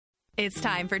It's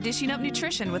time for Dishing Up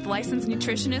Nutrition with licensed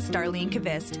nutritionist Darlene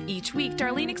Kvist. Each week,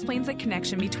 Darlene explains the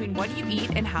connection between what you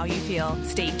eat and how you feel.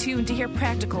 Stay tuned to hear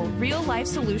practical, real-life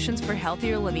solutions for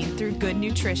healthier living through good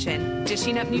nutrition.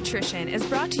 Dishing Up Nutrition is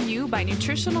brought to you by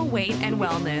Nutritional Weight and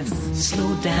Wellness.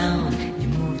 Slow down, you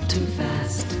move too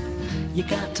fast. You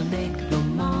got to make the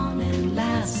morning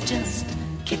last. Just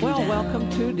kick it down. Welcome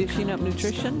to Dishing Up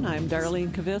Nutrition. I'm Darlene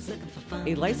Kvist,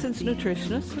 a licensed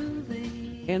nutritionist.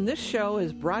 And this show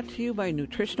is brought to you by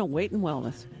Nutritional Weight and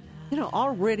Wellness. You know,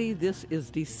 already this is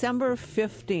December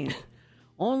 15th,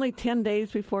 only 10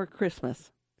 days before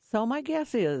Christmas. So my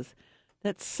guess is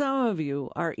that some of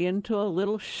you are into a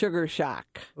little sugar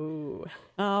shock. Ooh.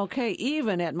 Okay,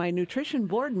 even at my nutrition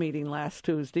board meeting last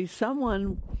Tuesday,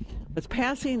 someone was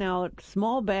passing out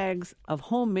small bags of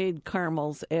homemade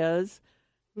caramels as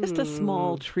just a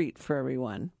small treat for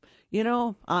everyone. You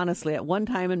know, honestly, at one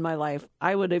time in my life,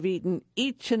 I would have eaten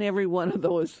each and every one of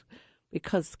those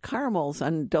because caramels,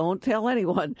 and don't tell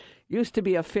anyone, used to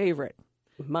be a favorite.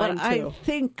 Mine but too. I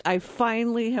think I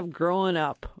finally have grown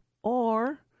up.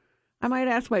 Or I might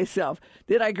ask myself,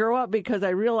 did I grow up because I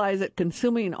realized that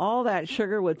consuming all that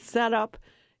sugar would set up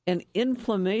an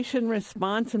inflammation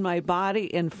response in my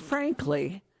body? And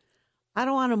frankly, I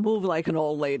don't want to move like an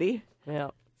old lady. Yeah.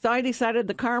 So I decided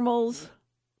the caramels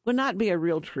would not be a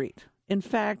real treat. In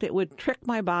fact, it would trick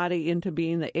my body into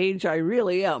being the age I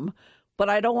really am, but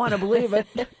I don't want to believe it,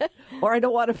 or I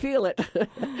don't want to feel it.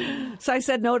 So I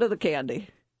said no to the candy.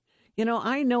 You know,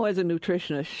 I know as a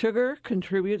nutritionist, sugar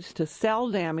contributes to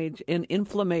cell damage and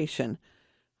inflammation.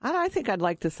 I think I'd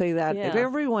like to say that. Yeah. If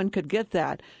everyone could get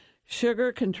that.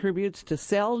 Sugar contributes to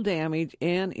cell damage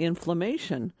and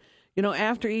inflammation. You know,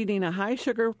 after eating a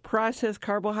high-sugar processed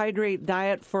carbohydrate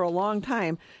diet for a long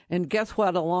time, and guess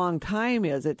what a long time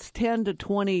is? It's 10 to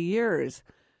 20 years.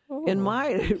 Oh. In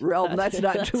my realm, that's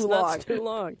not too long. That's too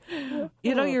long.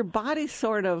 You know, your body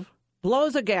sort of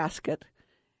blows a gasket,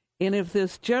 and if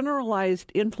this generalized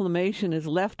inflammation is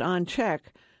left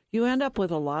unchecked, you end up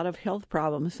with a lot of health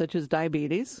problems, such as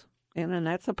diabetes, and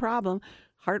that's a problem.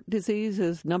 Heart disease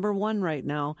is number one right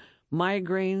now.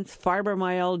 Migraines,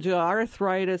 fibromyalgia,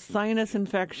 arthritis, sinus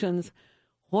infections,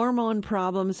 hormone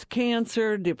problems,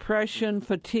 cancer, depression,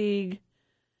 fatigue.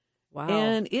 Wow.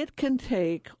 And it can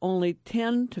take only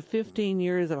 10 to 15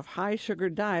 years of high-sugar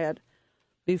diet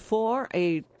before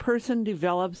a person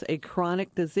develops a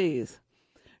chronic disease.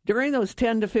 During those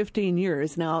 10 to 15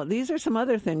 years, now, these are some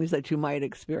other things that you might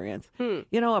experience.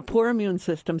 You know, a poor immune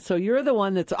system, so you're the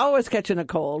one that's always catching a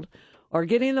cold or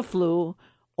getting the flu,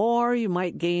 or you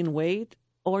might gain weight,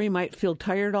 or you might feel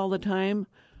tired all the time,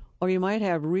 or you might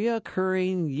have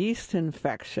reoccurring yeast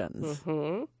infections.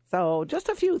 Mm-hmm. So just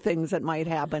a few things that might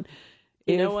happen.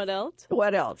 You know what else?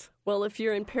 What else? Well, if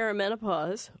you're in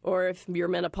perimenopause or if you're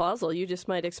menopausal, you just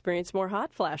might experience more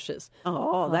hot flashes.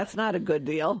 Oh, that's not a good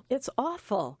deal. It's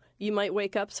awful. You might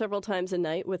wake up several times a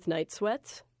night with night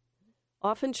sweats.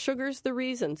 Often sugar's the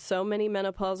reason so many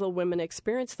menopausal women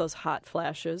experience those hot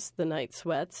flashes, the night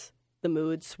sweats, the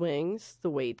mood swings, the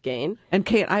weight gain. And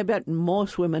Kate, I bet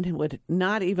most women would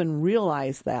not even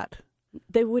realize that.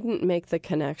 They wouldn't make the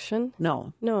connection.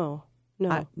 No.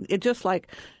 It's just like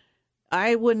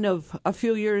I wouldn't have a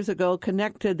few years ago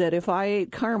connected that if I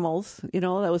ate caramels, you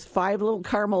know, that was 5 little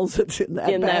caramels that's in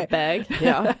that bag.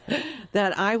 Yeah.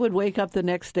 That I would wake up the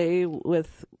next day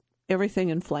with everything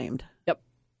inflamed. Yep.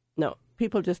 No.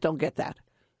 People just don't get that.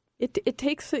 It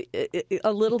takes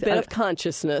a little bit of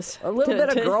consciousness. A little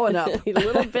bit of growing up. A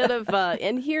little bit of,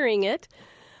 and hearing it.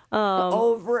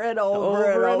 Over and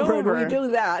over. And we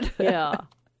do that. Yeah.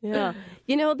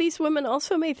 You know, these women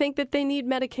also may think that they need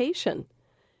medication.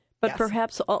 But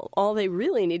perhaps all they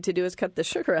really need to do is cut the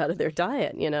sugar out of their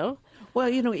diet, you know? Well,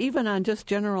 you know, even on just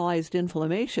generalized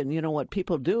inflammation, you know, what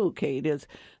people do, Kate, is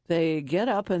they get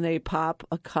up and they pop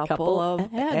a couple of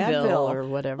Advil or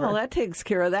whatever. Well, that takes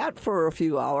care of that for a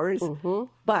few hours.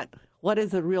 Mm-hmm. But what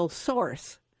is the real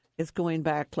source is going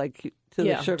back like to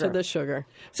the sugar. To the sugar.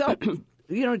 So,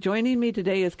 you know, joining me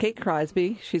today is Kate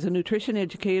Crosby. She's a nutrition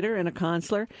educator and a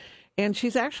counselor. And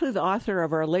she's actually the author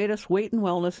of our latest Weight and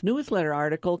Wellness newsletter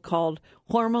article called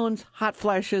Hormones, Hot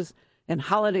Flashes, and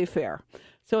Holiday Fare.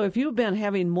 So if you've been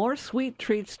having more sweet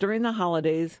treats during the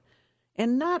holidays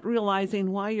and not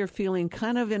realizing why you're feeling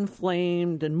kind of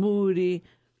inflamed and moody,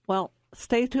 well,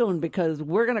 stay tuned because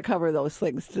we're going to cover those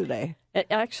things today.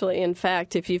 Actually, in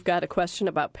fact, if you've got a question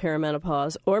about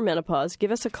perimenopause or menopause,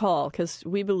 give us a call because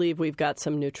we believe we've got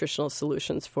some nutritional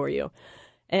solutions for you.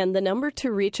 And the number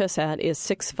to reach us at is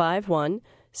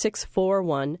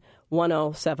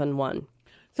 651-641-1071.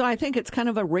 So I think it's kind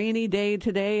of a rainy day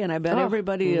today, and I bet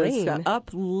everybody is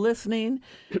up listening.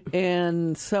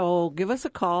 And so give us a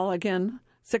call, again,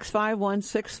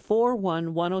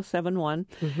 651-641-1071.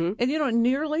 And,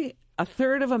 nearly a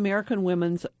third of American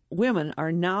women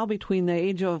are now between the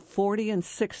age of 40 and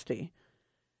 60.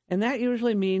 And that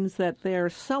usually means that they're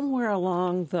somewhere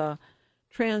along the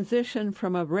transition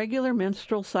from a regular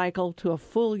menstrual cycle to a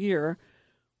full year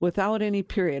without any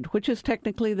period, which is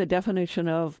technically the definition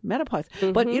of menopause.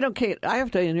 But, Kate, I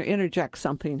have to interject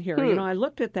something here. I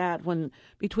looked at that when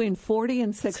between 40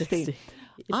 and 60.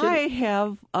 I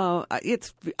have,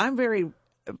 I'm very,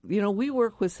 we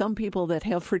work with some people that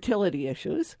have fertility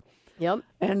issues. Yep.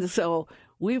 And so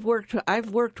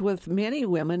I've worked with many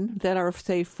women that are,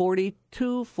 say,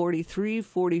 42, 43,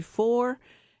 44,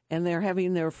 and they're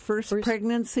having their first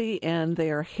pregnancy, and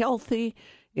they are healthy,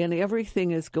 and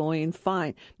everything is going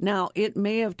fine. Now, it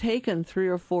may have taken 3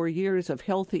 or 4 years of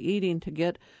healthy eating to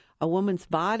get a woman's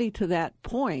body to that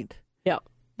point. Yeah.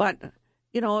 But,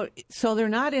 so they're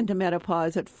not into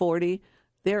menopause at 40.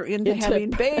 They're into having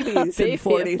babies at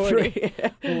 43.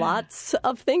 Lots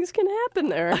of things can happen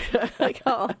there.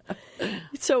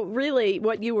 So really,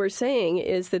 what you were saying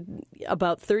is that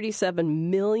about 37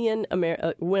 million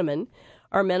women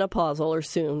are menopausal or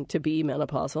soon to be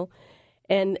menopausal.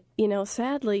 And,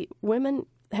 sadly, women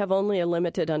have only a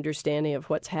limited understanding of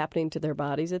what's happening to their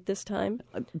bodies at this time.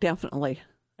 Definitely.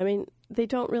 I mean, they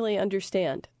don't really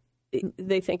understand.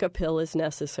 They think a pill is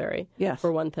necessary,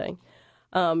 for one thing.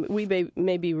 We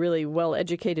may be really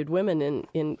well-educated women,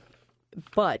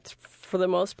 but for the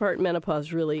most part,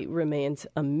 menopause really remains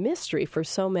a mystery for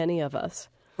so many of us.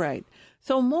 Right.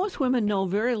 So most women know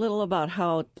very little about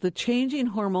how the changing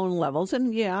hormone levels,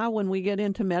 and when we get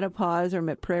into menopause or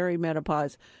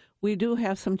perimenopause, we do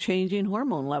have some changing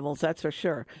hormone levels, that's for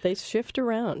sure. They shift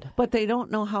around. But they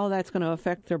don't know how that's going to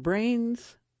affect their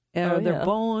brains, their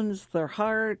bones, their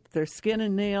heart, their skin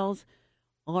and nails,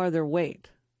 or their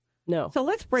weight. No. So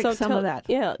let's break some of that.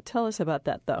 Yeah, tell us about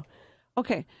that, though.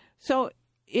 Okay. So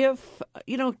if,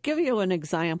 give you an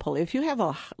example. If you have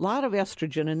a lot of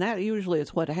estrogen, and that usually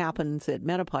is what happens at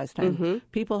menopause time,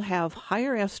 people have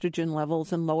higher estrogen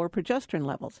levels and lower progesterone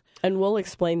levels. And we'll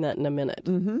explain that in a minute,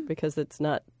 because it's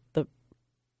not the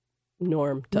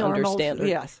norm to understand.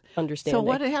 Yes. Understanding. So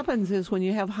what happens is when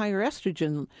you have higher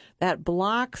estrogen, that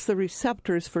blocks the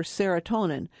receptors for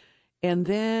serotonin. And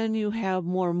then you have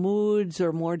more moods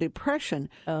or more depression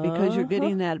because you're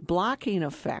getting that blocking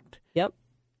effect. Yep.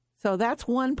 So that's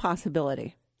one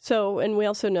possibility. So, and we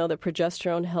also know that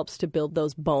progesterone helps to build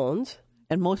those bones.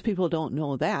 And most people don't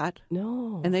know that.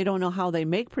 No. And they don't know how they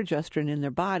make progesterone in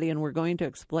their body, and we're going to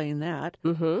explain that.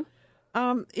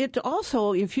 It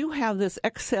also, if you have this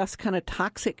excess kind of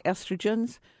toxic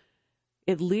estrogens,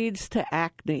 it leads to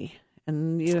acne.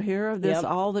 And you hear of this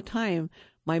all the time.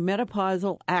 My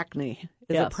menopausal acne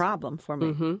is a problem for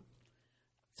me.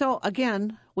 So,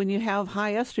 again, when you have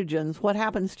high estrogens, what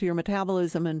happens to your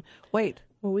metabolism and weight?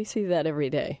 Well, we see that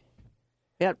every day.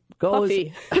 It goes.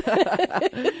 Puffy.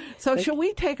 So, should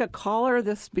we take a caller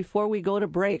before we go to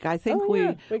break? I think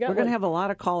we're going to have a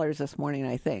lot of callers this morning,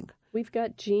 I think. We've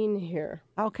got Jean here.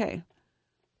 Okay.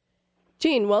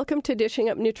 Jean, welcome to Dishing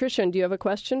Up Nutrition. Do you have a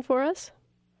question for us?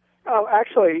 Oh,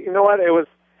 actually, you know what?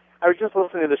 I was just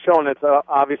listening to the show, and it's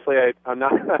obviously I'm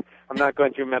not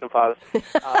going through menopause,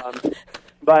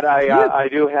 but I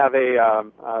do have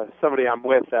somebody I'm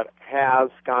with that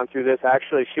has gone through this.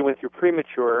 Actually, she went through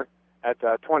premature at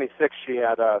 26. She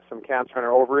had some cancer in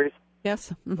her ovaries.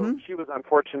 Yes. So she was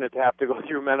unfortunate to have to go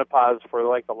through menopause for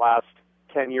like the last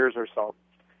 10 years or so.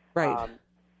 Right.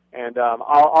 And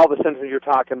all the symptoms you're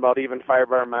talking about, even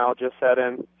fibromyalgia set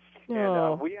in.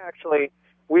 Oh. And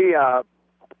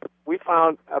we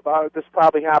found this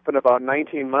probably happened about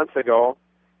 19 months ago,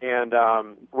 and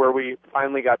where we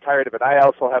finally got tired of it. I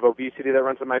also have obesity that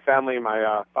runs in my family.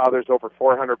 My father's over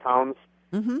 400 pounds.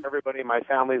 Everybody in my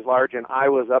family's large, and I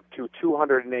was up to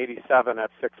 287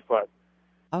 at 6 foot.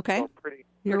 Okay. So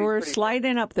you were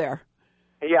sliding up there.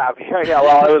 Yeah.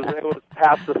 Well, it was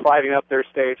past the sliding up there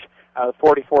stage.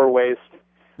 44 waist.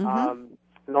 In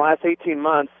the last 18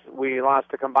 months, we lost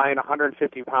a combined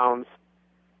 150 pounds,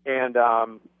 and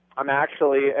I'm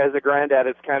actually, as a granddad,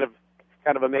 it's kind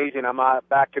of amazing. I'm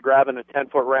back to grabbing a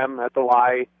 10-foot rem at the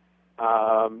Y,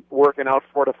 working out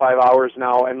 4 to 5 hours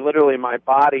now, and literally my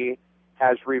body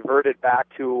has reverted back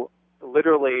to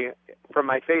literally from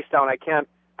my face down. I can't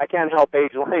help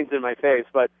age lines in my face,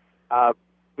 but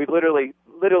we literally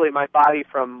my body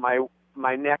from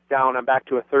my neck down, I'm back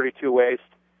to a 32 waist,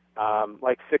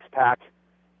 like 6-pack,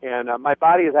 and my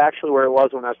body is actually where it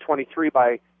was when I was 23.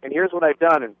 And here's what I've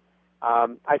done. And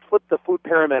I flipped the food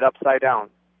pyramid upside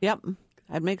down. Yep.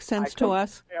 That makes sense to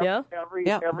us.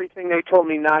 Everything they told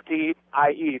me not to eat,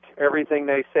 I eat. Everything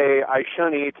they say I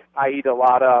shouldn't eat, I eat a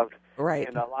lot of. Right.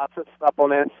 And lots of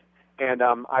supplements. And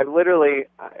I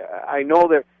know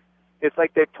that it's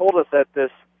like they've told us that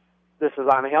this is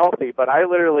unhealthy, but I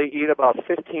literally eat about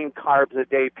 15 carbs a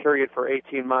day, period, for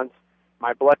 18 months.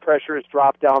 My blood pressure has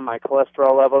dropped down. My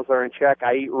cholesterol levels are in check.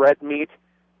 I eat red meat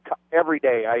every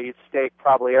day. I eat steak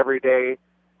probably every day.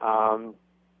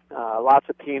 Lots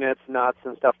of peanuts, nuts,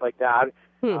 and stuff like that.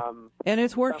 And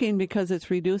it's working because it's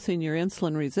reducing your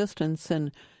insulin resistance,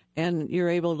 and you're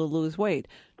able to lose weight.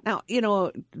 Now,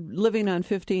 living on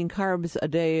 15 carbs a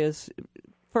day is,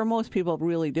 for most people,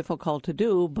 really difficult to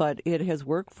do, but it has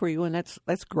worked for you, and that's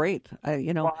great.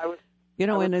 And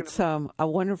it's a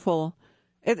wonderful.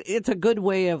 It's a good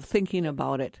way of thinking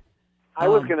about it. I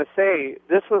was going to say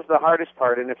this was the hardest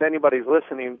part, and if anybody's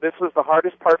listening, this was the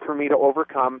hardest part for me to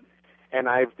overcome. And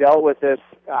I've dealt with this.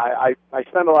 I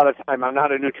spend a lot of time. I'm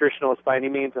not a nutritionalist by any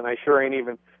means, and I sure ain't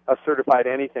even a certified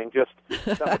anything. Just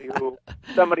somebody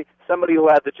who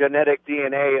had the genetic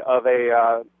DNA of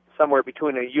a somewhere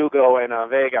between a Yugo and a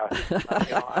Vega.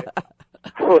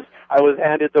 I was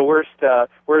handed the worst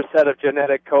set of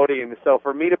genetic coding. So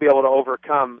for me to be able to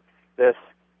overcome this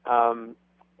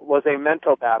was a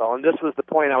mental battle, and this was the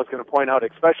point I was going to point out,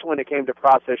 especially when it came to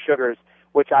processed sugars,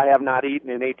 which I have not eaten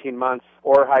in 18 months,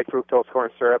 or high fructose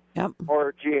corn syrup,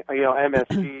 or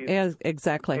MSGs,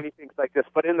 exactly, anything like this.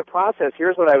 But in the process,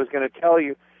 here's what I was going to tell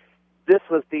you: this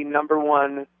was the number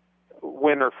one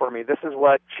winner for me. This is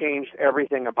what changed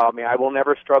everything about me. I will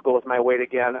never struggle with my weight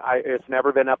again. It's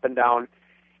never been up and down.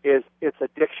 It's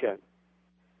addiction.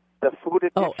 The food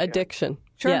addiction. Oh, addiction.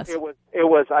 Sure. Yes. It was.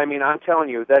 I mean, I'm telling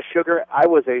you, that sugar. I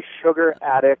was a sugar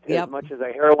addict as much as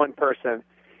a heroin person,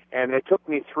 and it took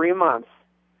me 3 months.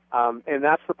 And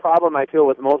that's the problem I feel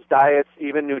with most diets,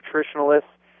 even nutritionalists.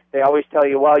 They always tell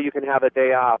you, well, you can have a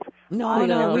day off.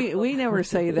 No, we never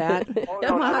say that.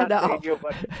 Come on now.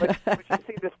 But you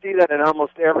seem to see that in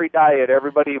almost every diet.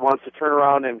 Everybody wants to turn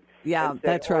around and say,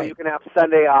 that's right. You can have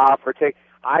Sunday off or take.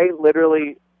 I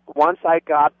literally, once I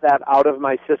got that out of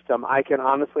my system, I can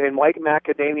honestly, and white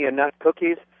macadamia nut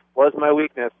cookies was my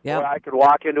weakness. Yep. Where I could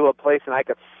walk into a place and I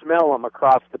could smell them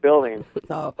across the building.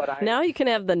 So, now you can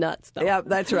have the nuts, though. Yeah,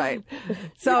 that's right.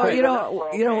 So it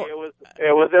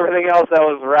was everything else that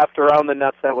was wrapped around the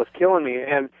nuts that was killing me.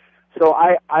 And so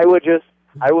I would just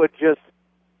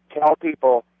tell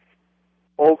people,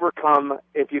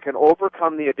 if you can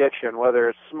overcome the addiction, whether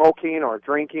it's smoking or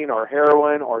drinking or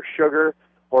heroin or sugar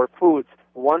or foods,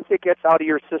 once it gets out of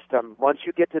your system, once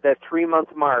you get to that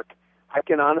 3-month mark, I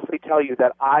can honestly tell you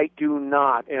that I do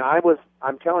not, and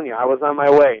I'm telling you, I was on my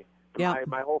way. Yeah.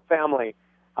 My whole family.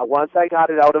 Once I got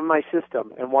it out of my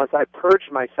system, and once I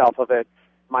purged myself of it,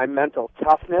 my mental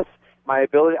toughness, my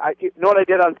ability. You know what I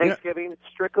did on Thanksgiving?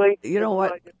 Strictly. You know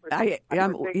what?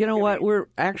 You know what? We're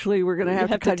going to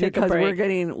have to cut you because we're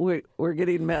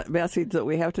getting message that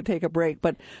we have to take a break.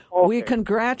 But we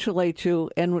congratulate you,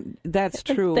 and that's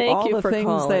true. Thank you the for things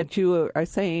calling. that you are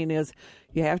saying is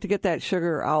you have to get that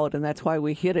sugar out, and that's why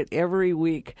we hit it every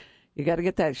week. You got to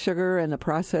get that sugar and the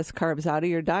processed carbs out of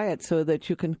your diet so that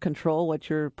you can control what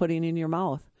you're putting in your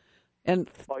mouth. And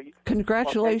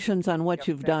congratulations on what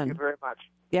you've done. Thank you very much.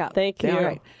 Yeah, thank you. All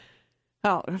right.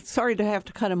 Oh, sorry to have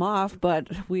to cut him off, but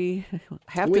we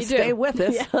have to stay with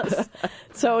us. Yes.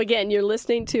 So again, you're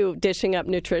listening to Dishing Up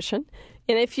Nutrition.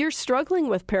 And if you're struggling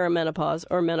with perimenopause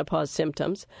or menopause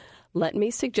symptoms, let me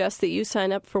suggest that you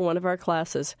sign up for one of our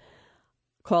classes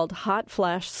called Hot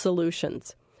Flash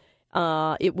Solutions.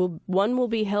 One will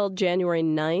be held January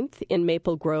 9th in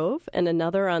Maple Grove and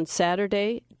another on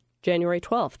Saturday, January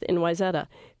 12th in Wayzata.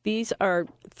 These are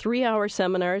 3-hour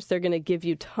seminars. They're going to give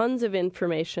you tons of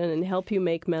information and help you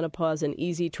make menopause an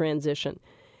easy transition.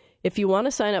 If you want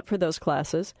to sign up for those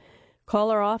classes, call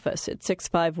our office at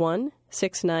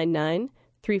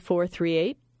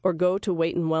 651-699-3438 or go to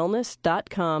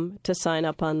weightandwellness.com to sign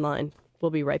up online. We'll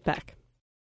be right back.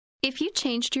 If you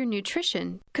changed your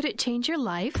nutrition, could it change your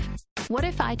life? What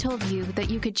if I told you that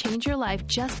you could change your life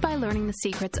just by learning the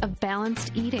secrets of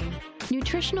balanced eating?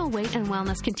 Nutritional Weight and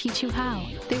Wellness can teach you how.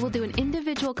 They will do an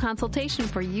individual consultation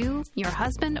for you, your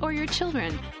husband, or your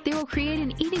children. They will create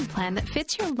an eating plan that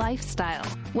fits your lifestyle.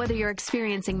 Whether you're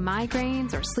experiencing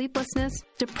migraines or sleeplessness,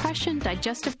 depression,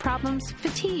 digestive problems,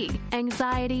 fatigue,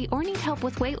 anxiety, or need help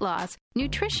with weight loss,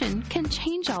 Nutrition can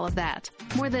change all of that.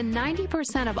 More than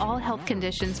 90% of all health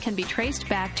conditions can be traced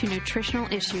back to nutritional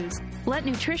issues. Let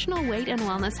Nutritional Weight and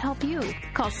Wellness help you.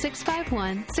 Call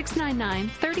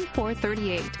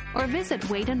 651-699-3438 or visit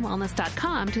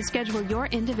weightandwellness.com to schedule your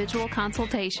individual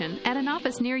consultation at an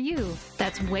office near you.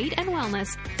 That's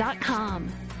weightandwellness.com.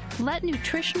 Let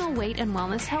Nutritional Weight and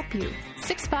Wellness help you.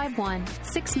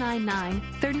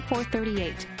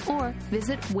 651-699-3438 or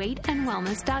visit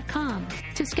weightandwellness.com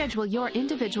to schedule your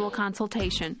individual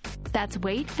consultation. That's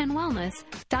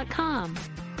weightandwellness.com.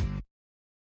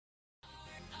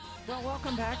 Well,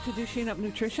 welcome back to Dishing Up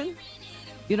Nutrition.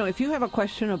 You know, if you have a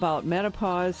question about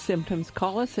menopause symptoms,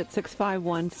 call us at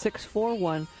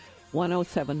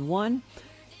 651-641-1071.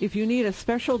 If you need a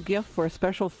special gift for a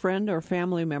special friend or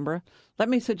family member, let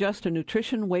me suggest a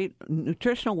nutritional weight and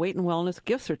wellness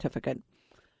gift certificate.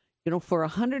 You know, for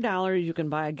 $100, you can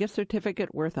buy a gift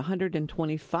certificate worth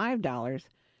 $125.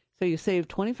 So you save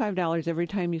 $25 every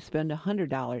time you spend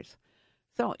 $100.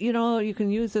 So, you know, you can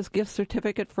use this gift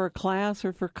certificate for a class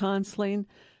or for counseling.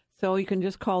 So you can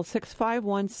just call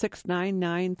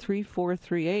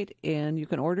 651-699-3438 and you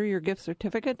can order your gift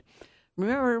certificate.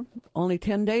 Remember, only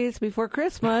 10 days before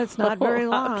Christmas, not very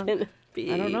long. How can it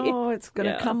be? I don't know. It's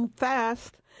going to come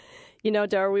fast. You know,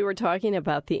 Dar, we were talking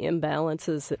about the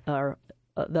imbalances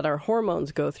that our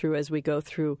hormones go through as we go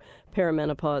through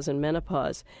perimenopause and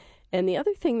menopause. And the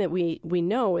other thing that we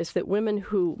know is that women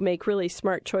who make really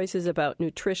smart choices about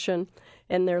nutrition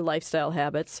and their lifestyle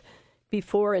habits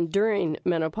before and during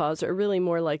menopause are really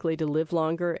more likely to live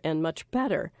longer and much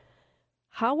better.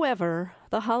 However,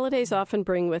 the holidays often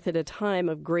bring with it a time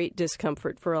of great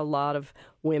discomfort for a lot of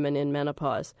women in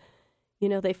menopause. You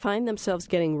know, they find themselves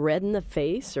getting red in the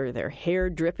face or their hair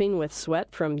dripping with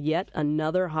sweat from yet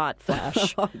another hot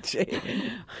flash. Oh, gee.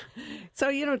 So,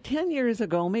 you know, 10 years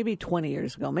ago, maybe 20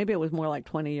 years ago, maybe it was more like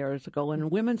 20 years ago, when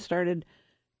women started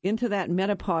into that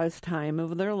menopause time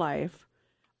of their life,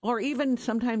 or even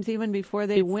sometimes even before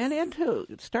they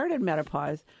started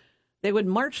menopause, they would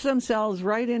march themselves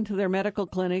right into their medical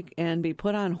clinic and be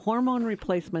put on hormone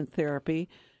replacement therapy.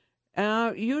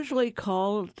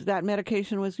 That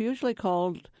medication was usually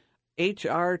called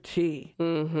HRT.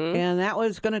 Mm-hmm. And that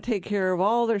was going to take care of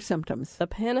all their symptoms. The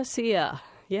panacea.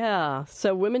 Yeah.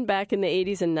 So women back in the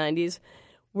 80s and 90s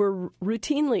were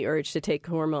routinely urged to take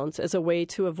hormones as a way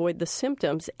to avoid the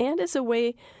symptoms and as a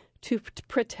way to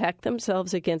protect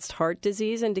themselves against heart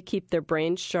disease and to keep their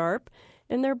brains sharp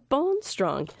and their bones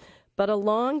strong. But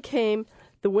along came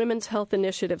the Women's Health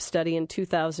Initiative study in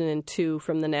 2002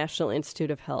 from the National Institute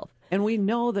of Health. And we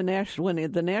know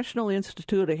when the National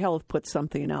Institute of Health puts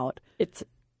something out,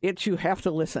 you have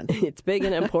to listen. It's big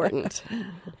and important.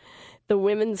 The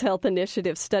Women's Health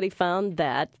Initiative study found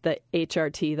that the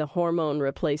HRT, the hormone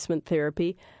replacement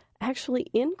therapy, actually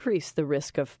increased the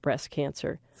risk of breast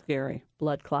cancer. Scary.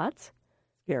 Blood clots.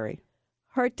 Scary.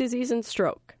 Heart disease and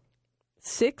stroke.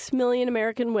 6 million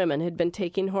American women had been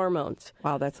taking hormones.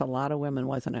 Wow, that's a lot of women,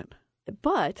 wasn't it?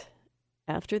 But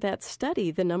after that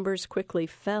study, the numbers quickly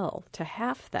fell to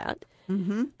half that.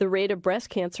 Mm-hmm. The rate of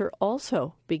breast cancer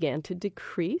also began to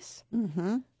decrease.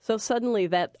 Mm-hmm. So suddenly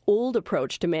that old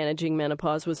approach to managing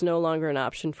menopause was no longer an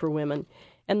option for women.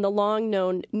 And the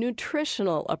long-known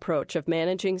nutritional approach of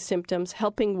managing symptoms,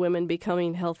 helping women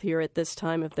becoming healthier at this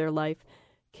time of their life,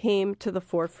 came to the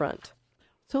forefront.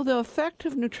 So the effect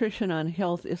of nutrition on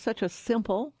health is such a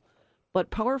simple but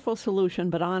powerful solution,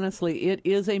 but honestly, it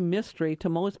is a mystery to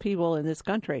most people in this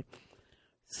country.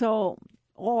 So,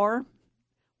 or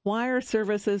why are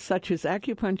services such as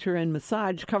acupuncture and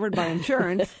massage covered by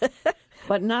insurance,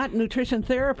 but not nutrition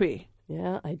therapy?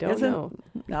 Yeah, I don't know.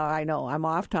 No, I know. I'm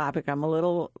off topic.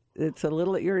 It's a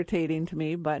little irritating to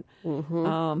me, but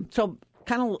so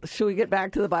kind of, should we get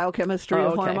back to the biochemistry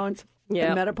of hormones?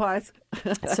 Yeah. Menopause.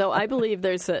 So I believe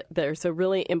there's a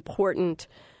really important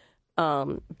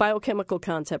biochemical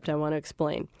concept I want to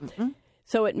explain. Mm-hmm.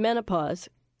 So at menopause,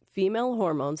 female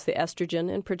hormones, the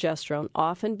estrogen and progesterone,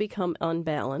 often become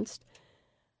unbalanced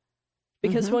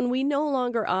because when we no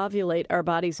longer ovulate, our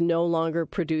bodies no longer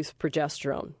produce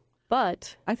progesterone.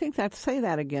 But I think say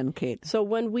that again, Kate. So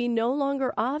when we no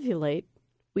longer ovulate,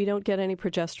 we don't get any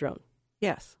progesterone.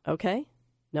 Yes. Okay?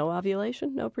 No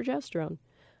ovulation, no progesterone.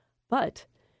 But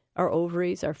our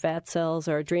ovaries, our fat cells,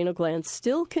 our adrenal glands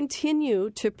still continue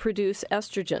to produce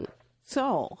estrogen.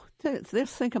 So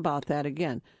let's think about that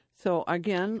again. So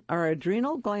again, our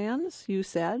adrenal glands, you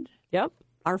said. Yep.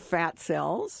 Our fat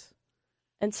cells.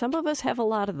 And some of us have a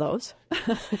lot of those.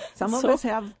 Some of us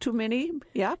have too many.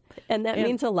 Yeah. And that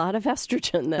means a lot of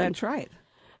estrogen then. That's right.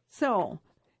 So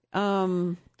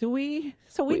should we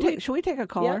take a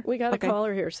caller? Yeah, we got a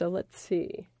caller here, so let's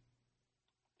see.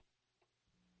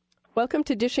 Welcome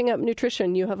to Dishing Up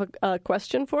Nutrition. You have a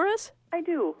question for us? I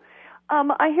do.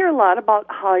 I hear a lot about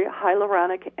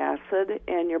hyaluronic acid,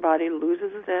 and your body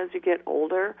loses it as you get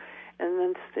older, and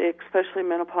then especially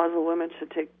menopausal women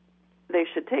should take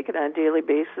it on a daily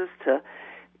basis to,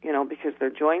 because their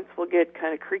joints will get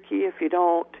kind of creaky if you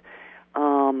don't,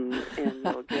 and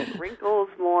you'll get wrinkles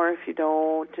more if you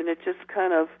don't, and it just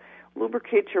kind of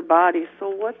lubricates your body. So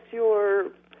what's your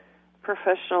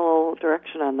professional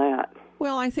direction on that?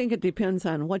 Well, I think it depends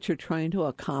on what you're trying to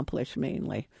accomplish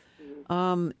mainly.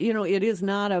 It is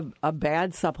not a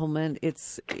bad supplement.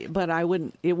 But I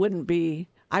would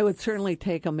certainly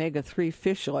take omega-3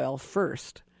 fish oil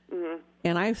first. Mm-hmm.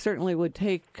 And I certainly would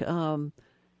take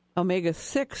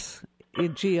omega-6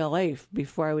 GLA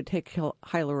before I would take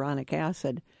hyaluronic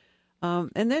acid.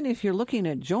 And then if you're looking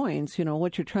at joints,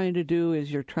 what you're trying to do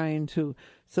is you're trying to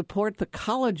support the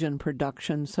collagen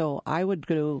production. So I would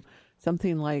do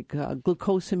something like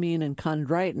glucosamine and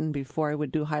chondroitin before I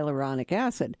would do hyaluronic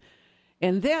acid.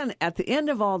 And then at the end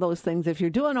of all those things, if you're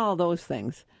doing all those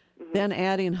things, then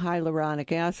adding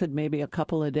hyaluronic acid maybe a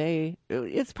couple a day,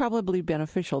 it's probably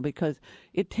beneficial because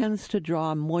it tends to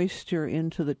draw moisture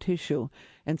into the tissue.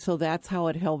 And so that's how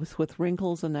it helps with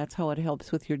wrinkles, and that's how it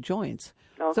helps with your joints.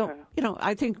 Okay. So,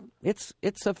 I think it's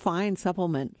a fine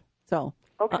supplement. So,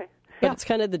 okay. But it's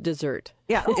kind of the dessert.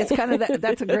 Yeah, it's kind of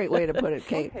that's a great way to put it,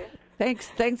 Kate. Okay.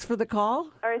 Thanks for the call.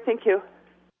 All right, thank you.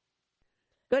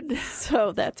 Good.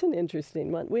 So that's an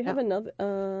interesting one. We have another.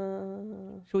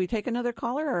 Should we take another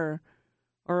caller,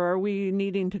 or are we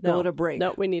needing to go to break?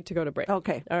 No, we need to go to break.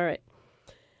 Okay. All right.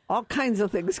 All kinds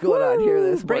of things going on here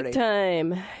this morning. Break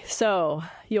time. So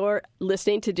you're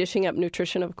listening to Dishing Up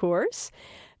Nutrition, of course.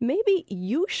 Maybe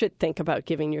you should think about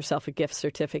giving yourself a gift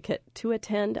certificate to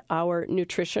attend our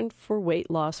Nutrition for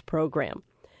Weight Loss program.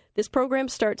 This program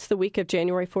starts the week of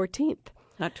January 14th.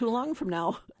 Not too long from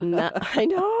now. I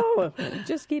know. It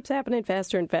just keeps happening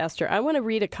faster and faster. I want to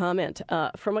read a comment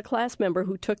from a class member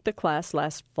who took the class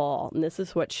last fall, and this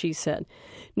is what she said.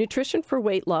 Nutrition for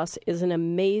weight loss is an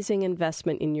amazing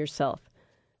investment in yourself.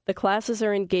 The classes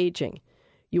are engaging.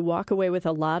 You walk away with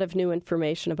a lot of new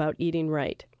information about eating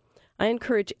right. I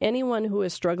encourage anyone who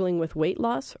is struggling with weight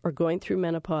loss or going through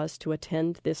menopause to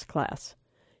attend this class.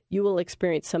 You will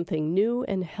experience something new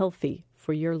and healthy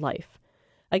for your life.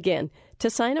 Again, to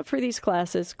sign up for these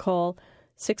classes, call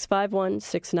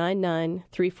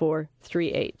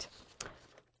 651-699-3438.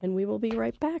 And we will be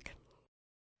right back.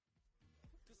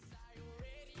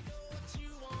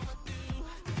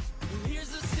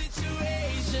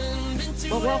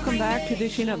 Well, welcome back to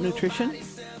Dishing Up Nutrition.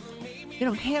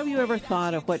 Have you ever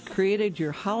thought of what created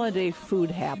your holiday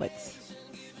food habits?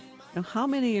 How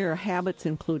many of your habits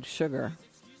include sugar?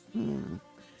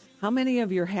 How many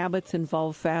of your habits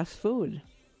involve fast food?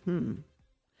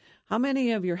 How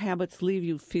many of your habits leave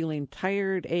you feeling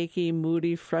tired, achy,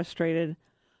 moody, frustrated?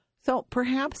 So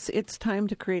perhaps it's time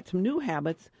to create some new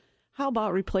habits. How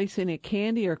about replacing a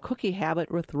candy or cookie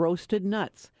habit with roasted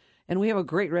nuts? And we have a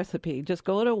great recipe. Just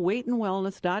go to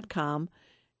weightandwellness.com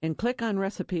and click on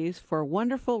recipes for a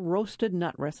wonderful roasted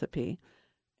nut recipe.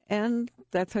 And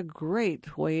that's a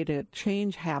great way to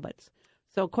change habits.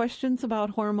 So questions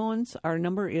about hormones, our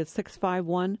number is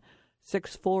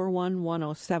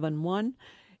 651-641-1071.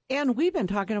 And we've been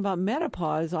talking about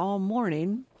menopause all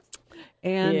morning.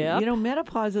 And,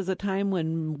 menopause is a time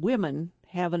when women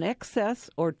have an excess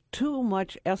or too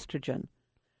much estrogen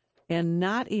and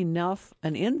not enough,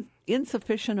 an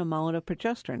insufficient amount of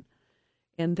progesterone.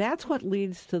 And that's what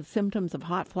leads to the symptoms of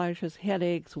hot flashes,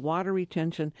 headaches, water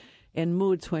retention, and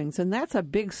mood swings. And that's a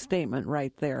big statement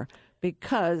right there,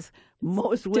 because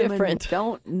most women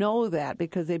don't know that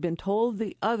because they've been told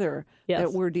the other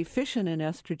that we're deficient in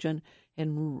estrogen.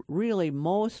 And really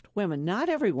most women, not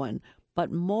everyone,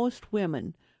 but most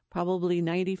women, probably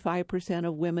 95%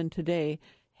 of women today,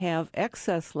 have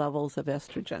excess levels of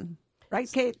estrogen. Right,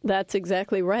 Kate? That's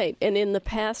exactly right. And in the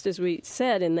past, as we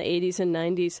said, in the 80s and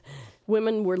 90s,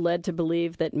 women were led to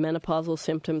believe that menopausal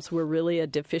symptoms were really a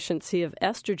deficiency of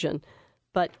estrogen.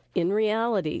 But in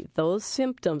reality, those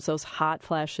symptoms, those hot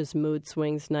flashes, mood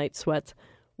swings, night sweats,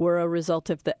 were a result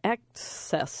of the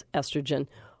excess estrogen,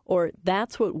 or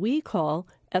that's what we call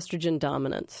estrogen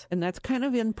dominance. And that's kind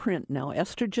of in print now,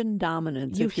 estrogen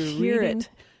dominance. You if you're hear reading it.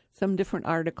 Some different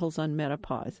articles on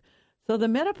menopause. So the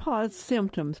menopausal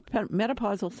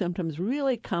symptoms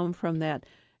really come from that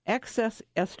excess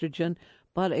estrogen,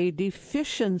 but a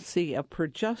deficiency of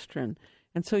progesterone.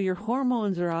 And so your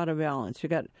hormones are out of balance. You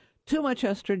got too much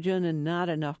estrogen and not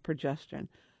enough progesterone.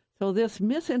 So this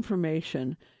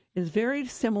misinformation is very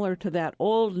similar to that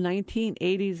old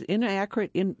 1980s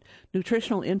inaccurate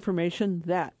nutritional information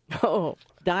that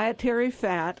dietary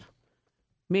fat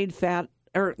made fat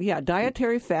on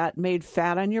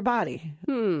your body.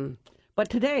 But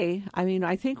today, I mean,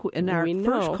 I think in our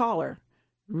first caller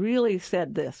really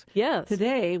said this. Yes.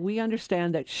 Today, we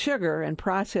understand that sugar and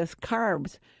processed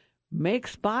carbs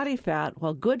makes body fat,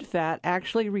 while good fat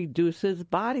actually reduces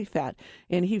body fat.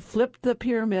 And he flipped the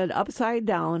pyramid upside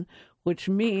down, which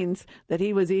means that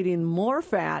he was eating more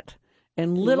fat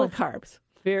and little carbs.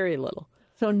 Very little.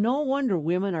 So no wonder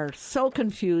women are so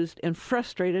confused and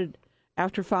frustrated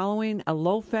after following a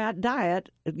low-fat diet,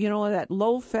 that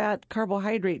low-fat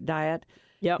carbohydrate diet,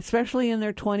 especially in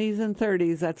their 20s and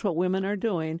 30s. That's what women are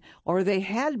doing, or they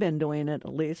had been doing it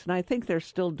at least, and I think they're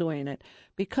still doing it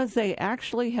because they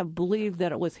actually have believed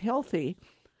that it was healthy,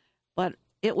 but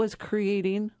it was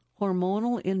creating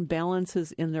hormonal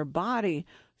imbalances in their body.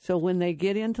 So when they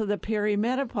get into the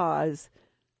perimenopause,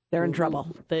 they're in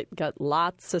trouble. They got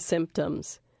lots of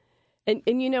symptoms. And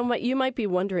you might be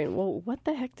wondering, well, what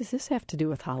the heck does this have to do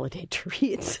with holiday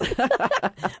treats?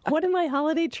 What do my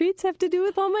holiday treats have to do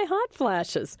with all my hot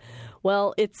flashes?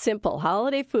 Well, it's simple.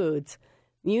 Holiday foods,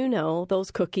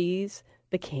 those cookies,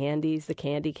 the candies, the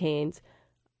candy canes.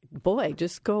 Boy,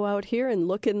 just go out here and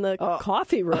look in the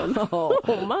coffee room.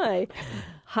 Oh, my.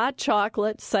 Hot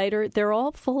chocolate, cider, they're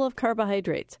all full of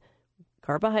carbohydrates.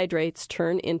 Carbohydrates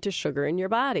turn into sugar in your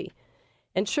body.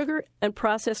 And sugar and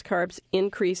processed carbs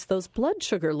increase those blood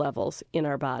sugar levels in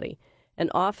our body. And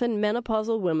often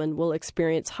menopausal women will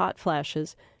experience hot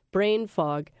flashes, brain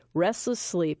fog, restless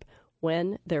sleep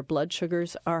when their blood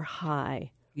sugars are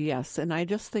high. Yes, and I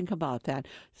just think about that,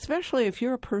 especially if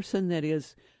you're a person that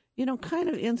is, kind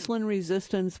of insulin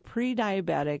resistance,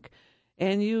 pre-diabetic,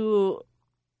 and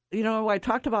I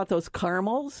talked about those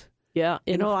caramels. Yeah.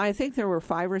 I think there were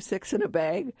 5 or 6 in a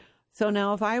bag. So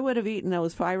now if I would have eaten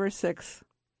those 5 or 6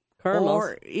 caramels,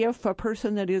 or if a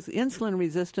person that is insulin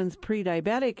resistance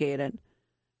pre-diabetic ate it,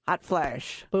 hot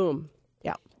flash. Boom.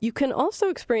 Yeah. You can also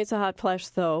experience a hot flash,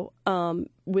 though,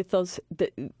 with those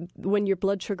when your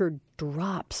blood sugar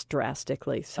drops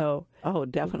drastically. So,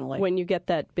 definitely. When you get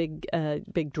that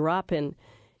big drop in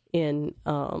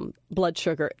blood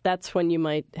sugar, that's when you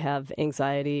might have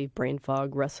anxiety, brain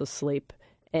fog, restless sleep,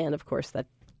 and of course that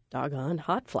doggone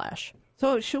hot flash.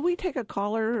 So should we take a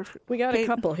caller? We got a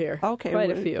couple here. Okay.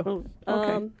 Quite a few.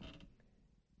 Okay.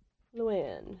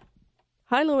 Luann.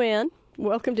 Hi, Luann.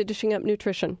 Welcome to Dishing Up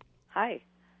Nutrition. Hi.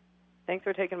 Thanks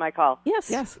for taking my call.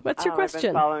 Yes. What's your question?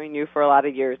 I've been following you for a lot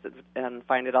of years and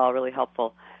find it all really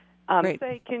helpful. Great.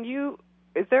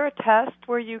 Is there a test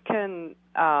where you can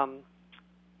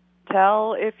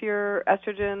tell if your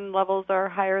estrogen levels are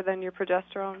higher than your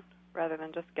progesterone rather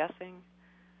than just guessing?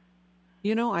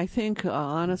 I think,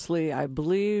 honestly, I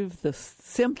believe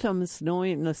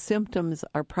knowing the symptoms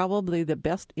are probably the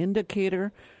best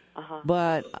indicator.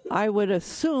 But I would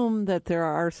assume that there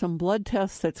are some blood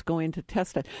tests that's going to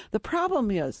test it. The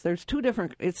problem is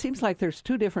it seems like there's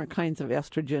 2 different kinds of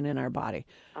estrogen in our body.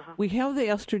 We have the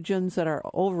estrogens that our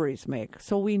ovaries make.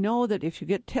 So we know that if you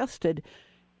get tested,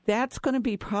 that's going to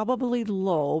be probably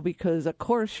low because, of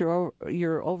course,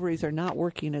 your ovaries are not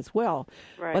working as well.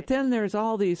 Right. But then there's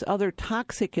all these other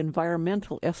toxic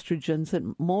environmental estrogens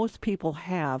that most people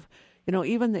have,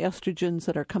 even the estrogens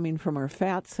that are coming from our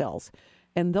fat cells.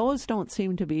 And those don't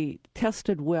seem to be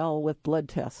tested well with blood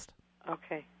tests.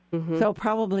 Okay. Mm-hmm. So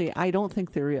probably I don't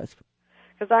think there is.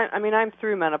 Because, I'm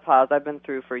through menopause. I've been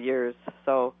through for years.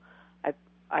 So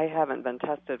I haven't been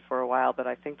tested for a while, but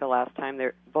I think the last time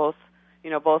both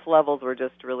levels were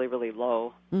just really, really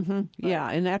low. Mm-hmm. Yeah,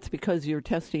 and that's because they're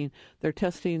testing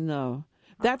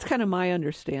that's kind of my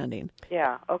understanding.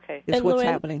 Yeah, okay. Is what's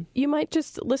happening. You might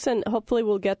just listen. Hopefully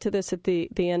we'll get to this at the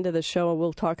end of the show, and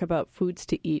we'll talk about foods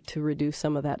to eat to reduce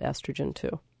some of that estrogen,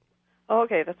 too. Oh,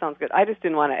 okay, that sounds good. I just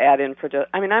didn't want to add in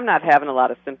I'm not having a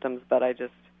lot of symptoms, but I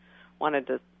just I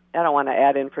don't want to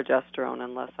add in progesterone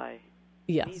unless I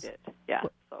need it. Yeah,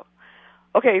 so.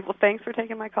 Okay, well, thanks for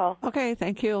taking my call. Okay,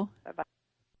 thank you. Bye-bye.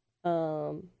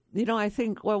 I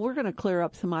think, we're going to clear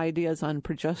up some ideas on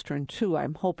progesterone, too,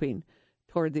 I'm hoping,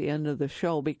 toward the end of the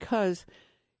show, because,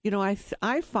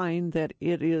 I find that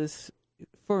it is,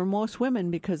 for most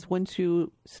women, because once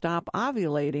you stop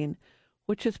ovulating,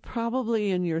 which is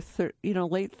probably in your,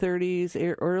 late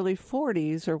 30s, early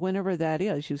 40s, or whenever that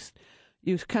is,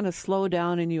 you kind of slow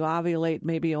down and you ovulate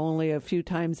maybe only a few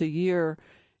times a year,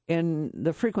 and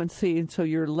the frequency, and so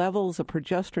your levels of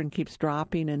progesterone keeps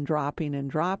dropping and dropping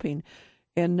and dropping,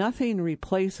 and nothing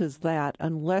replaces that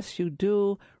unless you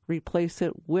do replace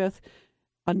it with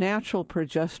a natural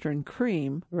progesterone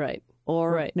cream, right,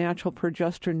 or natural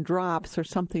progesterone drops or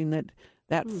something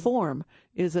that form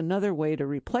is another way to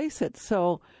replace it.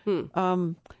 So,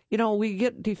 we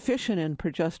get deficient in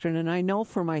progesterone, and I know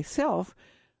for myself,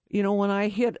 when I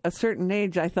hit a certain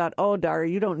age, I thought, oh, Dar,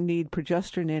 you don't need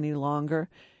progesterone any longer.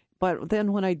 But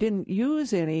then when I didn't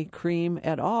use any cream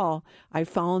at all, I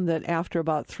found that after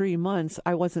about 3 months,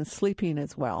 I wasn't sleeping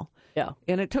as well. Yeah.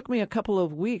 And it took me a couple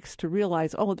of weeks to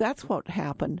realize, oh, that's what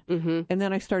happened. Mm-hmm. And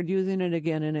then I started using it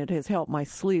again, and it has helped my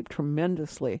sleep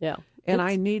tremendously. Yeah. And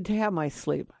I need to have my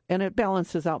sleep, and it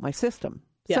balances out my system.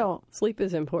 Yeah. So sleep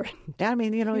is important. I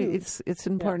mean, it's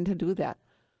important to do that.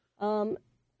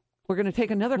 We're going to take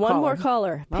another One caller. more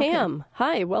caller. Okay. Pam,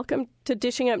 hi. Welcome to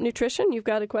Dishing Up Nutrition. You've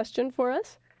got a question for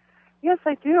us? Yes,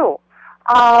 I do.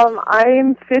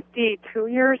 I'm 52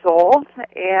 years old,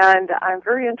 and I'm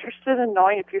very interested in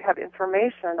knowing if you have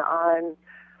information on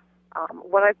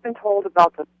what I've been told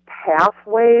about the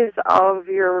pathways of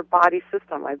your body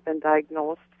system. I've been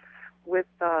diagnosed with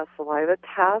saliva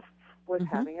tests with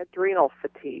having adrenal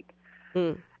fatigue.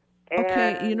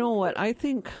 Okay, you know what? I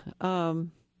think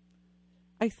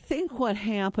what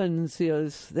happens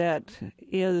is that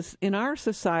in our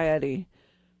society,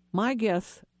 my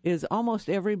guess is almost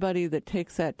everybody that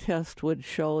takes that test would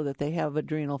show that they have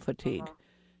adrenal fatigue.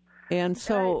 And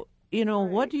so,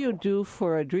 what do you do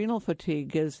for adrenal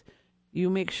fatigue is you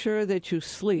make sure that you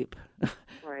sleep.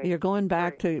 You're going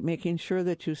back to making sure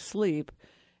that you sleep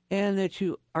and that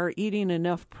you are eating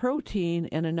enough protein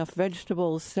and enough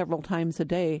vegetables several times a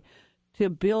day to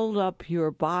build up your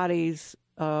body's,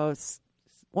 kind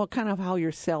of how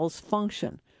your cells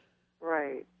function.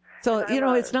 Right. So,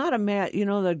 it's not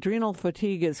the adrenal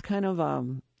fatigue is kind of,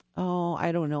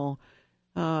 I don't know.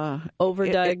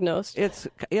 Overdiagnosed?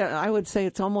 I would say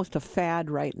it's almost a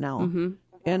fad right now. Mm-hmm.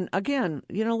 And again,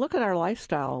 look at our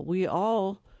lifestyle. We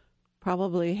all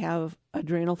probably have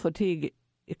adrenal fatigue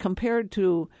compared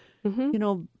to,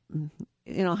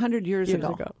 100 years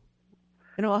ago.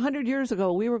 100 years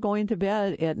ago, we were going to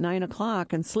bed at 9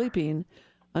 o'clock and sleeping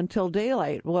until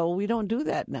daylight. Well, we don't do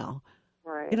that now.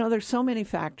 Right. There's so many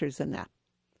factors in that.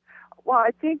 Well,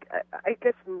 I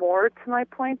guess more to my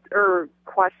point or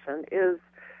question is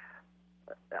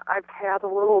I've had a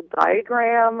little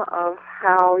diagram of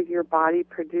how your body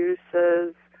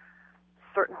produces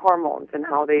certain hormones and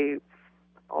how they,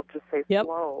 I'll just say,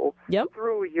 flow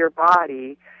through your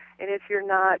body. And if you're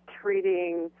not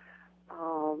treating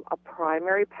a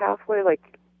primary pathway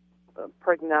like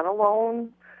pregnenolone,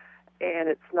 and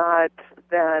it's not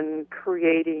then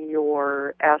creating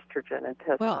your estrogen and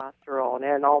testosterone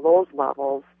and all those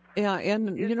levels. Yeah,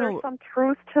 and is there some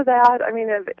truth to that? I mean,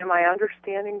 am I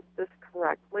understanding this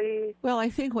correctly? Well,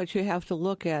 I think what you have to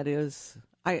look at is,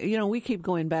 we keep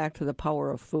going back to the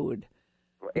power of food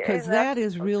because that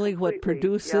is really what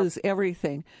produces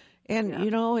everything. And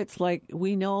it's like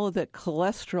we know that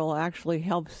cholesterol actually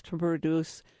helps to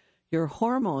produce your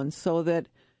hormones, so that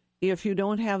if you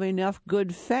don't have enough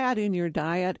good fat in your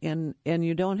diet and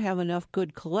you don't have enough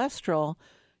good cholesterol,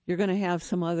 you're going to have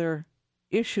some other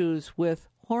issues with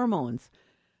hormones.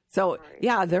 So,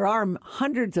 there are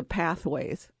hundreds of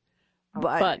pathways.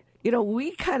 But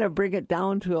we kind of bring it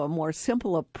down to a more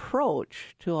simple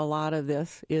approach to a lot of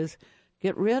this is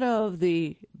get rid of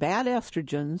the bad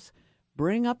estrogens,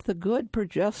 bring up the good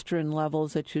progesterone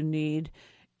levels that you need,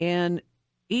 and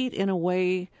eat in a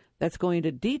way that's going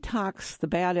to detox the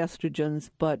bad estrogens,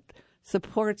 but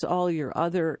supports all your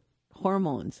other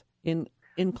hormones,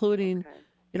 including,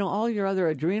 all your other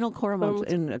adrenal hormones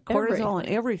and cortisol and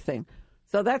everything.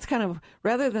 So that's kind of,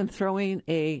 rather than throwing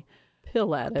a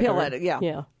pill at it.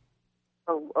 Yeah.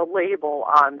 A label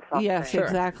on something. Yes,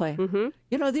 exactly.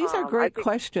 Mm-hmm. These are great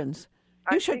questions.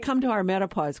 You should come to our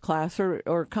menopause class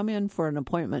or come in for an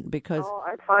appointment because...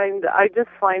 I just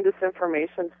find this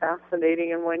information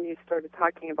fascinating, and when you started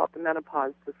talking about the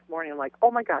menopause this morning, I'm like, oh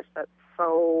my gosh, that's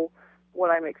so what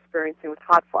I'm experiencing with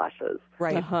hot flashes.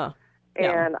 Right.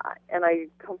 And I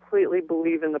completely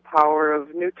believe in the power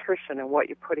of nutrition and what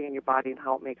you put in your body and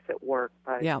how it makes it work.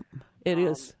 But, it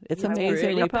is. It's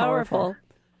amazingly really powerful.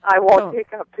 I won't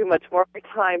take up too much more of your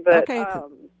time, but...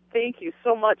 thank you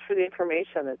so much for the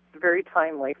information. It's very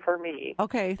timely for me.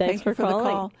 Okay, thanks for calling.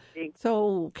 The call.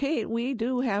 So, Kate, we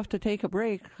do have to take a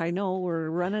break. I know we're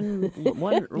running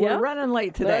we're running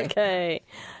late today. Okay.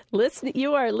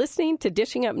 You are listening to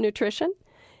Dishing Up Nutrition.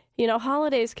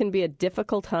 Holidays can be a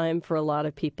difficult time for a lot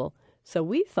of people. So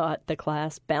we thought the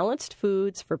class Balanced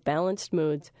Foods for Balanced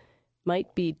Moods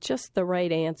might be just the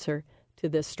right answer to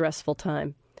this stressful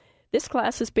time. This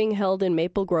class is being held in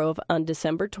Maple Grove on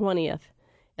December 20th.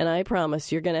 And I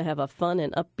promise you're going to have a fun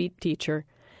and upbeat teacher.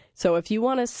 So if you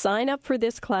want to sign up for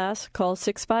this class, call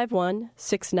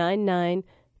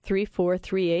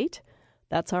 651-699-3438.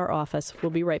 That's our office.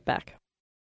 We'll be right back.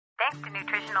 Thanks to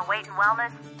Nutritional Weight and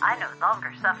Wellness, I no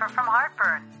longer suffer from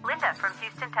heartburn. Linda from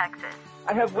Houston, Texas.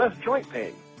 I have less joint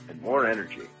pain and more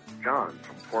energy. John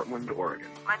from Portland, Oregon.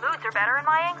 My moods are better and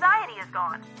my anxiety is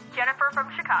gone. Jennifer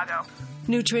from Chicago.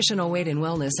 Nutritional Weight and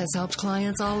Wellness has helped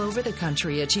clients all over the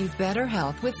country achieve better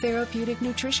health with therapeutic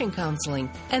nutrition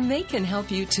counseling, and they can help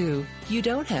you too. You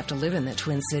don't have to live in the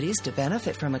Twin Cities to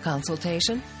benefit from a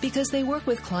consultation because they work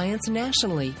with clients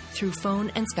nationally through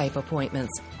phone and Skype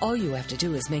appointments. All you have to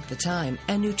do is make the time,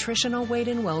 and Nutritional Weight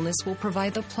and Wellness will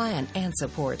provide the plan and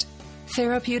support.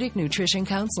 Therapeutic nutrition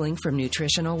counseling from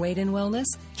Nutritional Weight and Wellness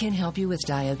can help you with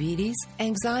diabetes,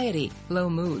 anxiety, low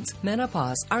moods,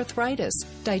 menopause, arthritis,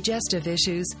 digestive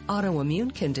issues,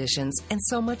 autoimmune conditions, and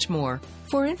so much more.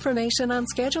 For information on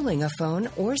scheduling a phone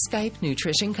or Skype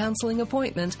nutrition counseling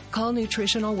appointment, call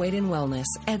Nutritional Weight and Wellness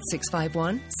at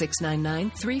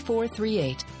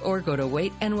 651-699-3438 or go to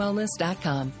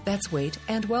weightandwellness.com. That's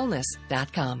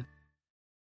weightandwellness.com.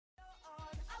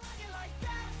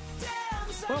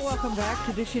 Well, welcome back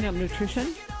to Dishing Up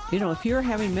Nutrition. You know, if you're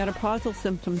having menopausal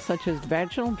symptoms such as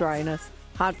vaginal dryness,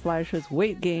 hot flashes,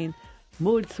 weight gain,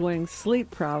 mood swings,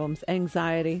 sleep problems,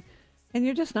 anxiety, and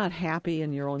you're just not happy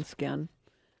in your own skin,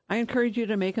 I encourage you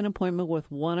to make an appointment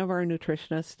with one of our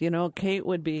nutritionists. You know, Kate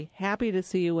would be happy to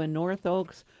see you in North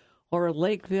Oaks or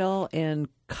Lakeville, and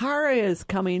Cara is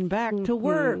coming back to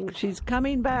work. She's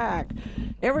coming back.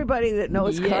 Everybody that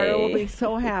knows Cara will be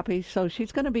so happy. So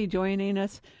she's going to be joining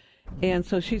us. And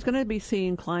so she's going to be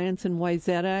seeing clients in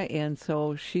Wayzata, and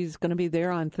so she's going to be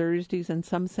there on Thursdays and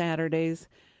some Saturdays.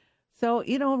 So,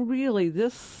 you know, really,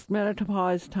 this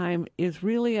menopause time is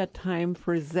really a time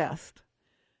for zest.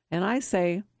 And I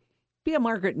say, be a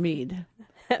Margaret Mead.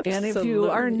 Absolutely. And if you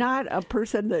are not a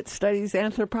person that studies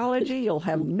anthropology, you'll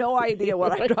have no idea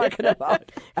what I'm talking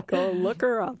about. Go look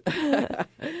her up.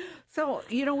 So,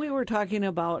 you know, we were talking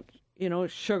about, you know,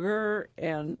 sugar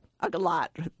and a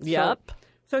lot. Yep.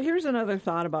 So here's another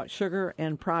thought about sugar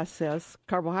and processed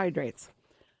carbohydrates.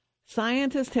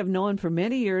 Scientists have known for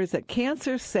many years that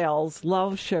cancer cells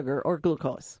love sugar or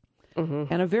glucose. Mm-hmm.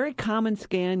 And a very common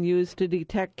scan used to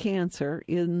detect cancer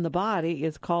in the body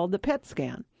is called the PET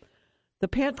scan. The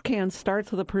PET scan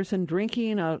starts with a person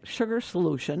drinking a sugar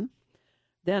solution.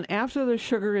 Then after the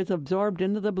sugar is absorbed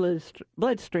into the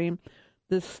bloodstream,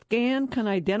 the scan can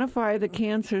identify the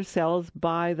cancer cells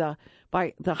by the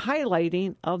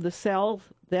highlighting of the cells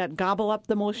that gobble up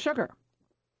the most sugar.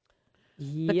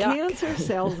 The cancer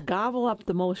cells gobble up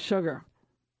the most sugar.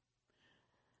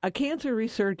 A cancer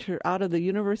researcher out of the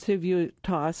University of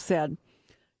Utah said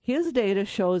his data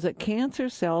shows that cancer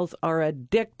cells are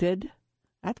addicted.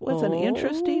 That was an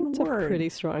interesting word. A pretty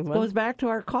strong one. Goes back to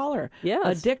our caller.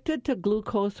 Yes. Addicted to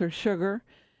glucose or sugar,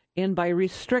 and by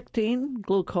restricting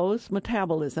glucose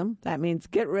metabolism, that means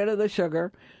get rid of the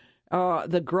sugar,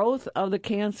 the growth of the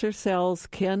cancer cells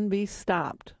can be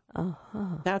stopped.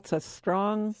 Uh-huh. That's a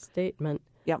strong statement.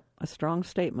 Yep, a strong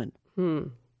statement.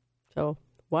 So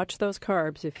watch those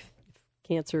carbs if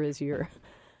cancer is your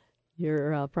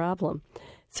problem.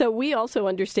 So we also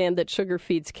understand that sugar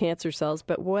feeds cancer cells,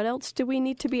 but what else do we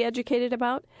need to be educated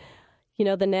about? You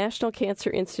know, the National Cancer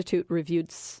Institute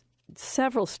reviewed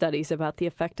several studies about the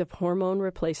effect of hormone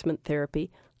replacement therapy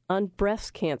on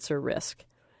breast cancer risk.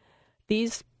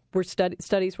 These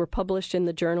studies were published in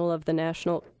the Journal of the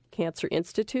National Cancer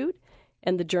Institute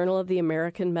and the Journal of the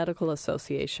American Medical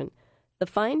Association. The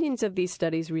findings of these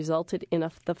studies resulted in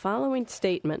the following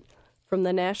statement from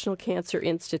the National Cancer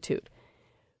Institute.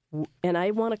 And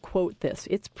I want to quote this.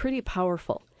 It's pretty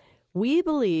powerful. We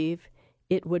believe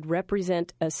it would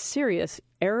represent a serious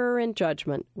error in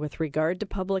judgment with regard to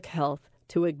public health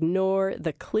to ignore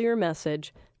the clear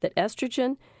message that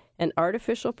estrogen and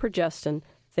artificial progestin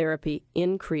therapy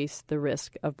increase the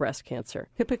risk of breast cancer.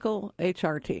 Typical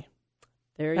HRT.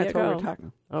 There you go. That's what we're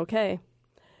talking. Okay.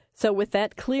 So with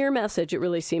that clear message, it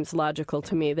really seems logical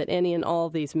to me that any and all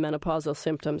these menopausal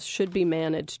symptoms should be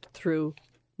managed through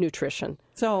nutrition.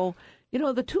 So, you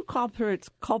know, the two culprits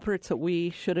that we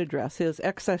should address is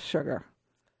excess sugar.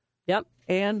 Yep.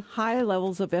 And high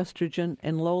levels of estrogen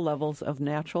and low levels of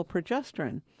natural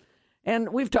progesterone.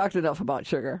 And we've talked enough about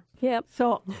sugar. Yep.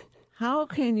 So how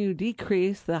can you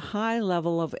decrease the high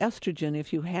level of estrogen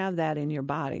if you have that in your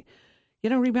body? You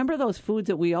know, remember those foods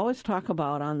that we always talk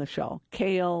about on the show?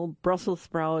 Kale, Brussels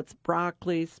sprouts,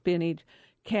 broccoli, spinach,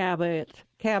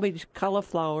 cabbage,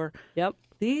 cauliflower. Yep.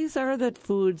 These are the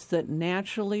foods that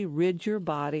naturally rid your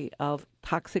body of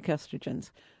toxic estrogens.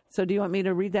 So do you want me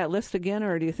to read that list again,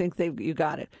 or do you think you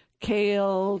got it?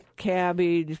 kale,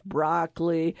 cabbage,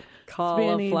 broccoli,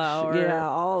 cauliflower. Spinach, yeah,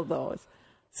 all those.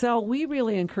 So we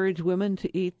really encourage women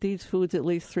to eat these foods at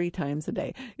least 3 times a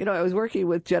day. You know, I was working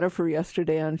with Jennifer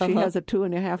yesterday, and she has a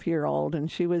 2.5-year-old, and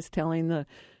she was telling the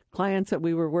clients that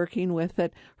we were working with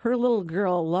that her little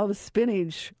girl loves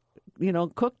spinach, you know,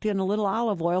 cooked in a little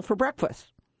olive oil for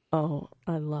breakfast. Oh,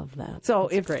 I love that. So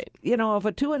That's great. You know, if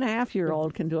a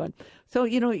 2.5-year-old can do it. So,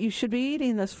 you know, you should be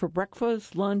eating this for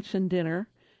breakfast, lunch, and dinner.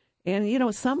 And, you know,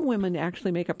 some women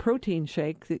actually make a protein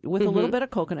shake with a little bit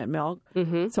of coconut milk,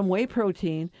 some whey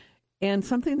protein, and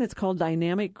something that's called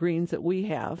dynamic greens that we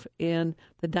have. And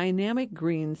the dynamic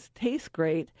greens taste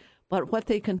great, but what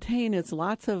they contain is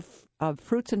lots of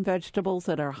fruits and vegetables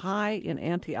that are high in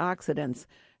antioxidants,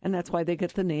 and that's why they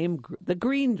get the name the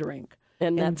green drink.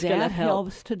 And that's going to help.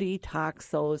 Helps to detox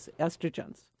those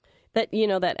estrogens. That, you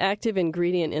know, that active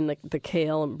ingredient in the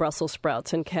kale and Brussels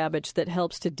sprouts and cabbage that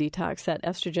helps to detox that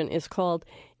estrogen is called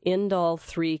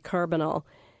indole-3-carbinol.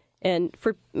 And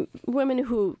for women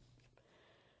who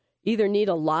either need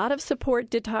a lot of support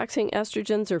detoxing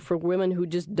estrogens or for women who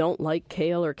just don't like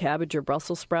kale or cabbage or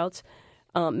Brussels sprouts,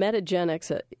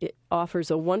 Metagenics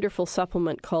offers a wonderful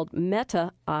supplement called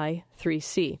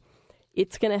Meta-I3C.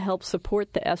 It's going to help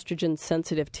support the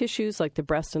estrogen-sensitive tissues like the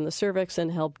breast and the cervix and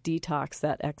help detox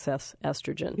that excess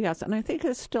estrogen. Yes, and I think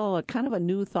it's still a kind of a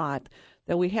new thought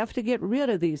that we have to get rid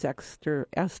of these extra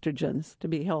estrogens to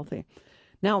be healthy.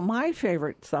 Now, my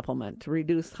favorite supplement to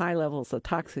reduce high levels of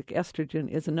toxic estrogen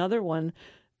is another one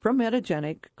from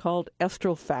Metagenic called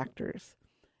Estro Factors.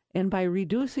 And by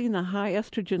reducing the high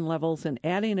estrogen levels and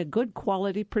adding a good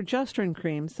quality progesterone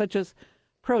cream, such as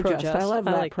Progest. I love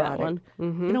that like product. That one.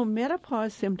 Mm-hmm. You know,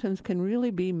 menopause symptoms can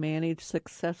really be managed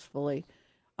successfully.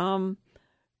 You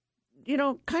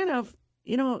know,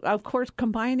 of course,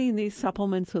 combining these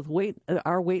supplements with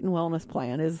our weight and wellness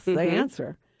plan is the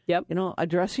answer. Yep. You know,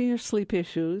 addressing your sleep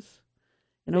issues,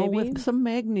 you know, with some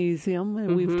magnesium,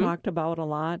 and we've talked about a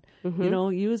lot. You know,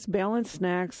 use balanced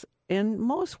snacks. And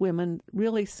most women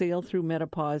really sail through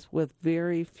menopause with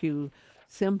very few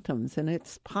symptoms, and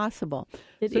it's possible.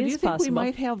 Do you think we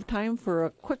might have time for a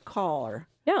quick caller?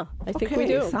 Yeah, I think we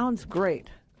do. Sounds great.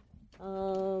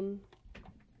 Hi,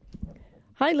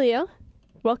 Leah.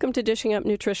 Welcome to Dishing Up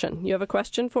Nutrition. You have a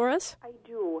question for us? I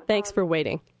do. Thanks for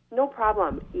waiting. No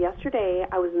problem. Yesterday,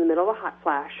 I was in the middle of a hot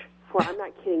flash for, I'm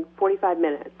not kidding, 45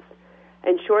 minutes.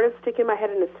 And short of sticking my head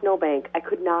in a snowbank, I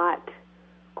could not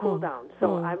cool down.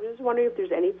 So I was just wondering if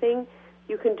there's anything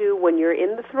you can do when you're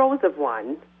in the throes of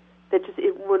one that just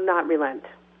it will not relent.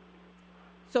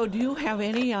 So do you have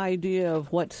any idea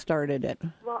of what started it?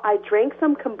 Well, I drank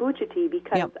some kombucha tea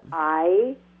because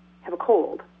I have a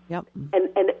cold. Yep.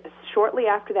 And shortly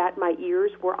after that, my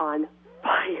ears were on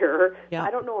fire. Yep.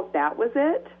 I don't know if that was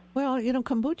it. Well, you know,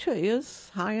 kombucha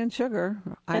is high in sugar.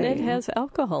 And it has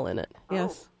alcohol in it.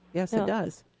 Yes. Yes, it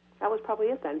does. That was probably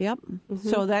it then. Yep.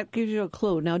 So that gives you a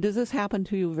clue. Now, does this happen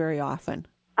to you very often?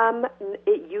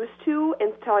 It used to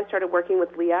until I started working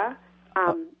with Leah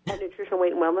at Nutritional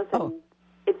Weight and Wellness, and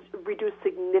it's reduced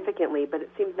significantly. But it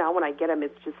seems now when I get them,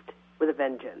 it's just with a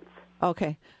vengeance.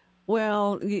 Okay.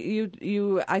 Well,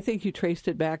 I think you traced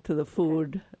it back to the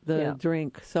food, the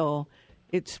drink. So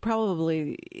it's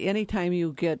probably anytime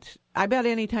you get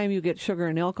sugar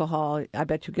and alcohol, I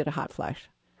bet you get a hot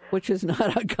flash, which is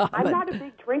not uncommon. I'm not a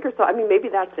big drinker, so I mean, maybe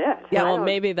that's it. Yeah, well,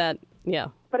 maybe that,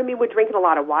 But I mean, would drinking a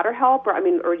lot of water help, or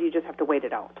do you just have to wait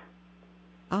it out?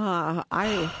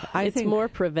 It's think more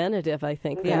preventative, I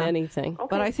think, than anything. Okay.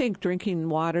 But I think drinking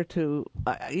water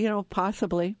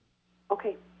possibly.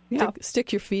 Okay. Yeah.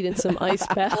 Stick your feet in some ice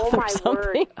bath or something. Oh,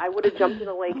 my word. I would have jumped in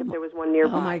the lake if there was one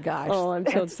nearby. Oh, my gosh. Oh, I'm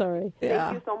so sorry.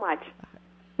 Thank you so much.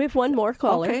 We have one more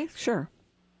caller. Okay, sure.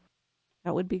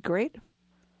 That would be great.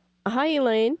 Hi,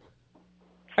 Elaine.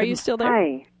 Are you still there?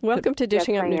 Hi. Welcome to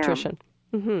Dishing Up I Nutrition.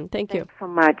 Thank you. Thanks so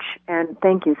much, and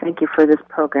thank you for this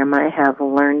program. I have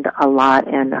learned a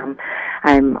lot, and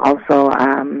I'm also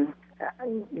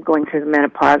going through the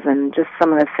menopause, and just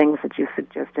some of the things that you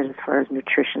suggested as far as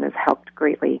nutrition has helped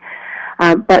greatly.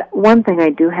 But one thing I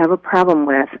do have a problem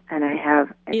with, and I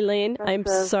have... Elaine, I'm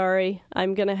sorry.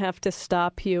 I'm going to have to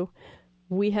stop you.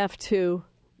 We have to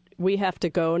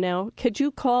go now. Could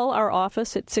you call our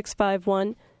office at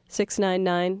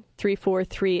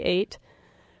 651-699-3438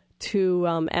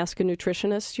 to ask a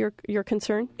nutritionist your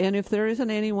concern? And if there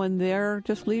isn't anyone there,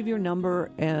 just leave your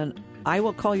number, and I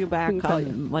will call you back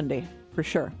on Monday for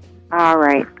sure. All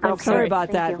right. I'm sorry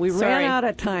about that. We Sorry. ran out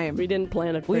of time. We didn't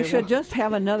plan it. We should just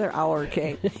have another hour,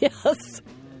 Kate. Yes.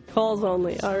 Calls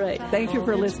only. All right. Thank you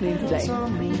for listening today.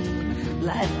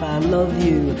 Life, I love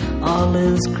you. All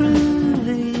is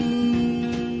groovy.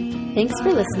 Thanks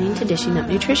for listening to Dishing Up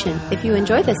Nutrition. If you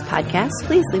enjoy this podcast,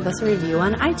 please leave us a review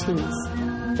on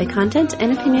iTunes. The content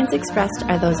and opinions expressed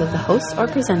are those of the hosts or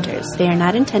presenters. They are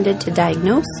not intended to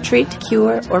diagnose, treat,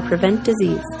 cure, or prevent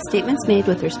disease. Statements made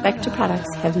with respect to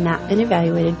products have not been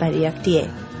evaluated by the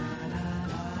FDA.